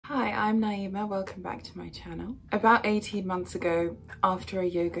I'm Naïma, welcome back to my channel. About 18 months ago, after a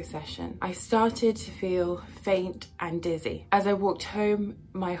yoga session, I started to feel faint and dizzy. As I walked home,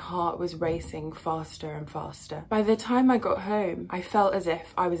 my heart was racing faster and faster. By the time I got home, I felt as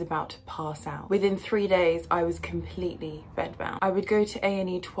if I was about to pass out. Within 3 days, I was completely bedbound. I would go to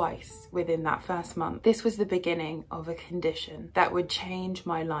A&E twice within that first month. This was the beginning of a condition that would change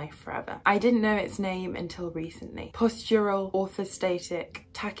my life forever. I didn't know its name until recently. Postural orthostatic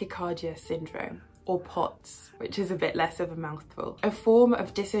tachycardia syndrome, or POTS, which is a bit less of a mouthful. A form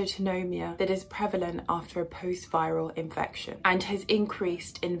of dysautonomia that is prevalent after a post-viral infection and has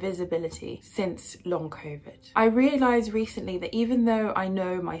increased in visibility since long COVID. I realised recently that even though I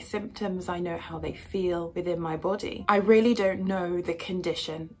know my symptoms, I know how they feel within my body, I really don't know the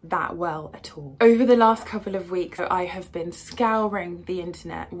condition that well at all. Over the last couple of weeks, I have been scouring the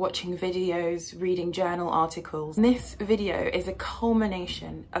internet, watching videos, reading journal articles. And this video is a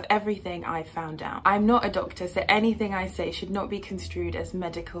culmination of everything I've found out. I'm not a doctor, so anything I say should not be construed as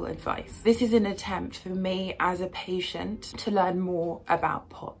medical advice. This is an attempt for me as a patient to learn more about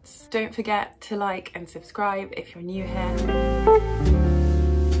POTS. Don't forget to like and subscribe if you're new here.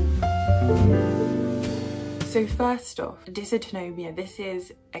 So first off, dysautonomia, this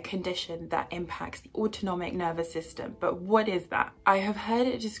is a condition that impacts the autonomic nervous system. But what is that? I have heard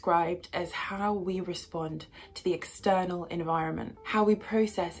it described as how we respond to the external environment, how we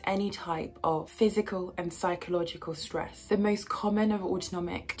process any type of physical and psychological stress. The most common of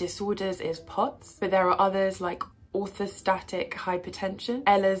autonomic disorders is POTS, but there are others like orthostatic hypertension,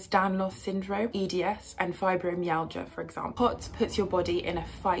 Ehlers-Danlos syndrome, EDS, and fibromyalgia, for example. POTS puts your body in a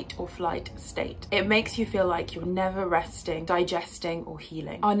fight or flight state. It makes you feel like you're never resting, digesting, or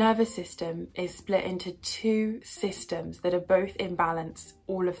healing. Our nervous system is split into two systems that are both in balance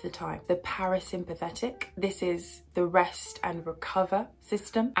all of the time. The parasympathetic, this is the rest and recover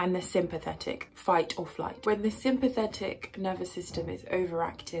system, and the sympathetic, fight or flight. When the sympathetic nervous system is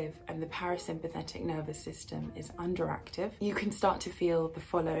overactive and the parasympathetic nervous system is underactive, you can start to feel the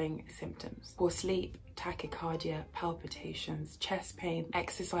following symptoms: poor sleep, tachycardia, palpitations, chest pain,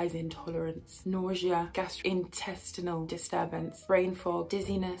 exercise intolerance, nausea, gastrointestinal disturbance, brain fog,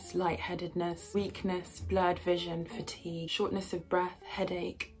 dizziness, lightheadedness, weakness, blurred vision, fatigue, shortness of breath,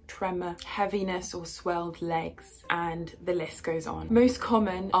 headache, tremor, heaviness or swelled legs, and the list goes on. Most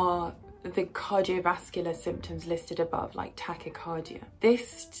common are the cardiovascular symptoms listed above, like tachycardia.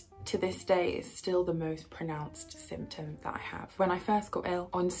 This to this day is still the most pronounced symptom that I have. When I first got ill,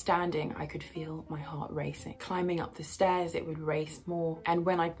 on standing I could feel my heart racing. Climbing up the stairs it would race more, and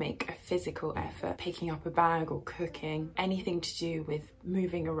when I'd make a physical effort, picking up a bag or cooking, anything to do with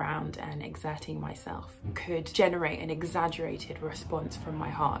moving around and exerting myself could generate an exaggerated response from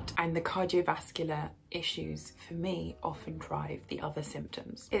my heart, and the cardiovascular issues for me often drive the other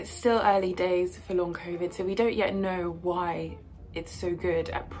symptoms. It's still early days for long COVID, so we don't yet know why it's so good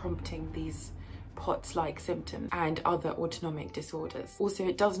at prompting these POTS-like symptoms and other autonomic disorders. Also,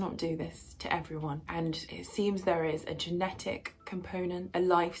 it does not do this to everyone, and it seems there is a genetic component, a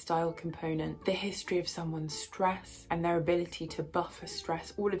lifestyle component, the history of someone's stress and their ability to buffer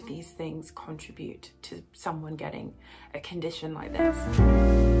stress. All of these things contribute to someone getting a condition like this.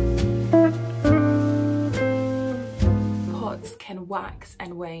 POTS can wax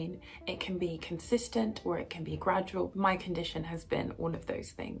and wane. It can be consistent or it can be gradual. My condition has been all of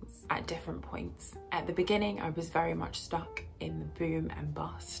those things at different points. At the beginning, I was very much stuck in the boom and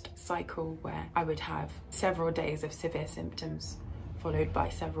bust cycle where I would have several days of severe symptoms followed by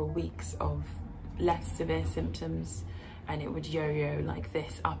several weeks of less severe symptoms, and it would yo-yo like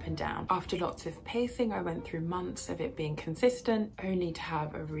this up and down. After lots of pacing, I went through months of it being consistent, only to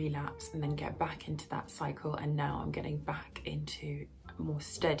have a relapse and then get back into that cycle, and now I'm getting back into more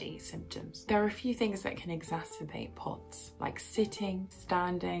steady symptoms. There are a few things that can exacerbate POTS, like sitting,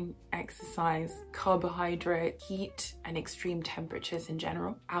 standing, exercise, carbohydrate, heat, and extreme temperatures in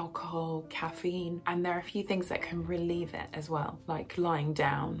general, alcohol, caffeine, and there are a few things that can relieve it as well, like lying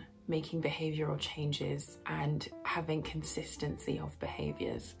down, making behavioral changes, and having consistency of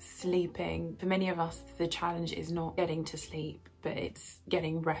behaviors. Sleeping. For many of us, the challenge is not getting to sleep, but it's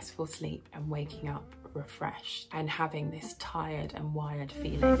getting restful sleep and waking up refreshed and having this tired and wired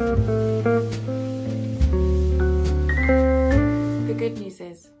feeling. The good news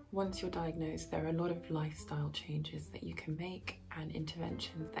is, once you're diagnosed, there are a lot of lifestyle changes that you can make and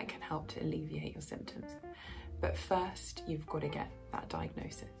interventions that can help to alleviate your symptoms. But first, you've got to get that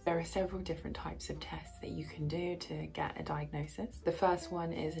diagnosis. There are several different types of tests that you can do to get a diagnosis. The first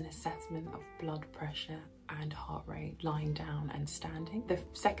one is an assessment of blood pressure and heart rate lying down and standing. The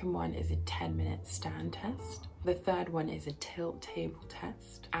second one is a 10-minute stand test. The third one is a tilt table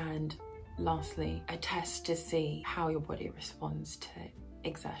test. And lastly, a test to see how your body responds to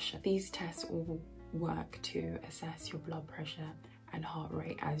exertion. These tests all work to assess your blood pressure and heart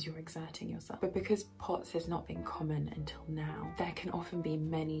rate as you're exerting yourself. But because POTS has not been common until now, there can often be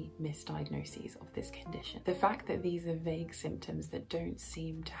many misdiagnoses of this condition. The fact that these are vague symptoms that don't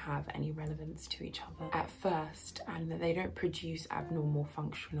seem to have any relevance to each other at first, and that they don't produce abnormal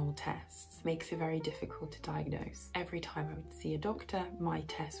functional tests, makes it very difficult to diagnose. Every time I would see a doctor, my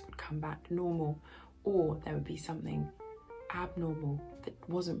test would come back normal, or there would be something abnormal that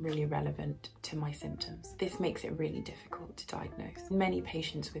wasn't really relevant to my symptoms. This makes it really difficult to diagnose. Many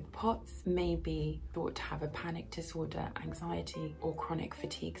patients with POTS may be thought to have a panic disorder, anxiety, or chronic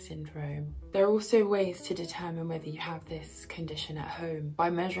fatigue syndrome. There are also ways to determine whether you have this condition at home by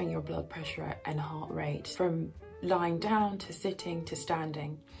measuring your blood pressure and heart rate from lying down to sitting to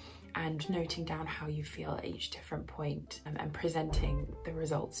standing, and noting down how you feel at each different point, and presenting the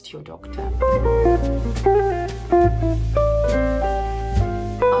results to your doctor.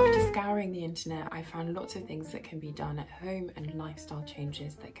 After scouring the internet, I found lots of things that can be done at home and lifestyle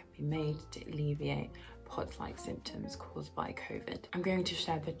changes that can be made to alleviate POTS-like symptoms caused by COVID. I'm going to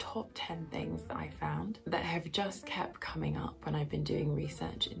share the top 10 things that I found that have just kept coming up when I've been doing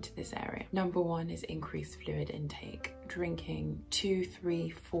research into this area. Number one is increased fluid intake. Drinking 2, 3,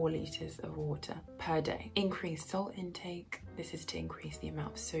 4 litres of water per day. Increased salt intake. This is to increase the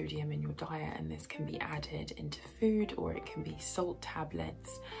amount of sodium in your diet, and this can be added into food, or it can be salt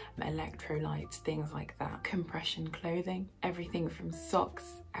tablets, electrolytes, things like that. Compression clothing, everything from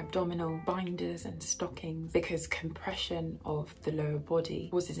socks, abdominal binders and stockings, because compression of the lower body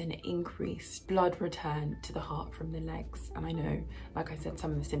causes an increased blood return to the heart from the legs. And I know, like I said,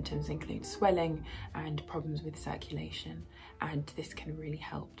 some of the symptoms include swelling and problems with circulation, and this can really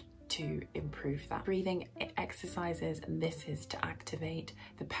help to improve that. Breathing exercises, and this is to activate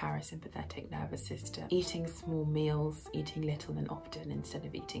the parasympathetic nervous system. Eating small meals, eating little and often instead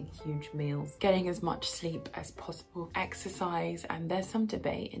of eating huge meals. Getting as much sleep as possible. Exercise, and there's some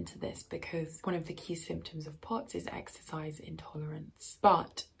debate into this because one of the key symptoms of POTS is exercise intolerance.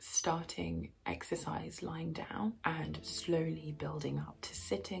 But starting exercise lying down and slowly building up to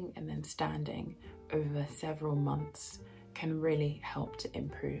sitting and then standing over several months can really help to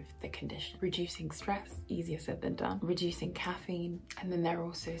improve the condition. Reducing stress, easier said than done. Reducing caffeine, and then there are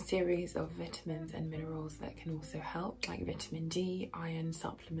also a series of vitamins and minerals that can also help, like vitamin D, iron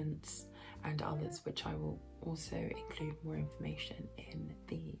supplements, and others, which I will also include more information in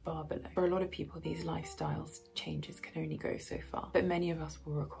the bar below. For a lot of people, these lifestyle changes can only go so far, but many of us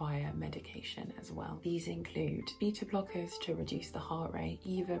will require medication as well. These include beta blockers to reduce the heart rate.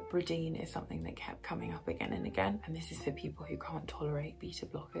 Ivabradine is something that kept coming up again and again, and this is for people who can't tolerate beta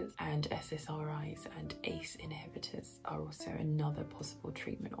blockers. And SSRIs and ACE inhibitors are also another possible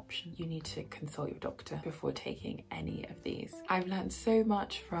treatment option. You need to consult your doctor before taking any of these. I've learned so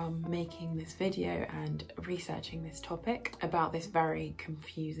much from making this video and researching this topic about this very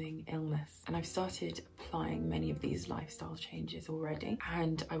confusing illness, and I've started applying many of these lifestyle changes already,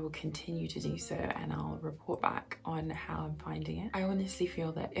 and I will continue to do so, and I'll report back on how I'm finding it. I honestly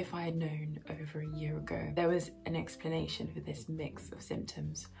feel that if I had known over a year ago there was an explanation for this mix of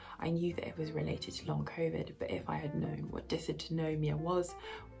symptoms, I knew that it was related to long COVID, but if I had known what dysautonomia was,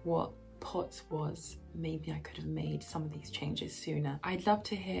 what POTS was, maybe I could have made some of these changes sooner. I'd love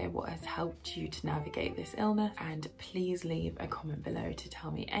to hear what has helped you to navigate this illness, and please leave a comment below to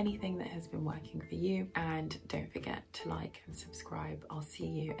tell me anything that has been working for you, and don't forget to like and subscribe. I'll see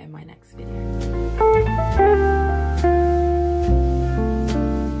you in my next video.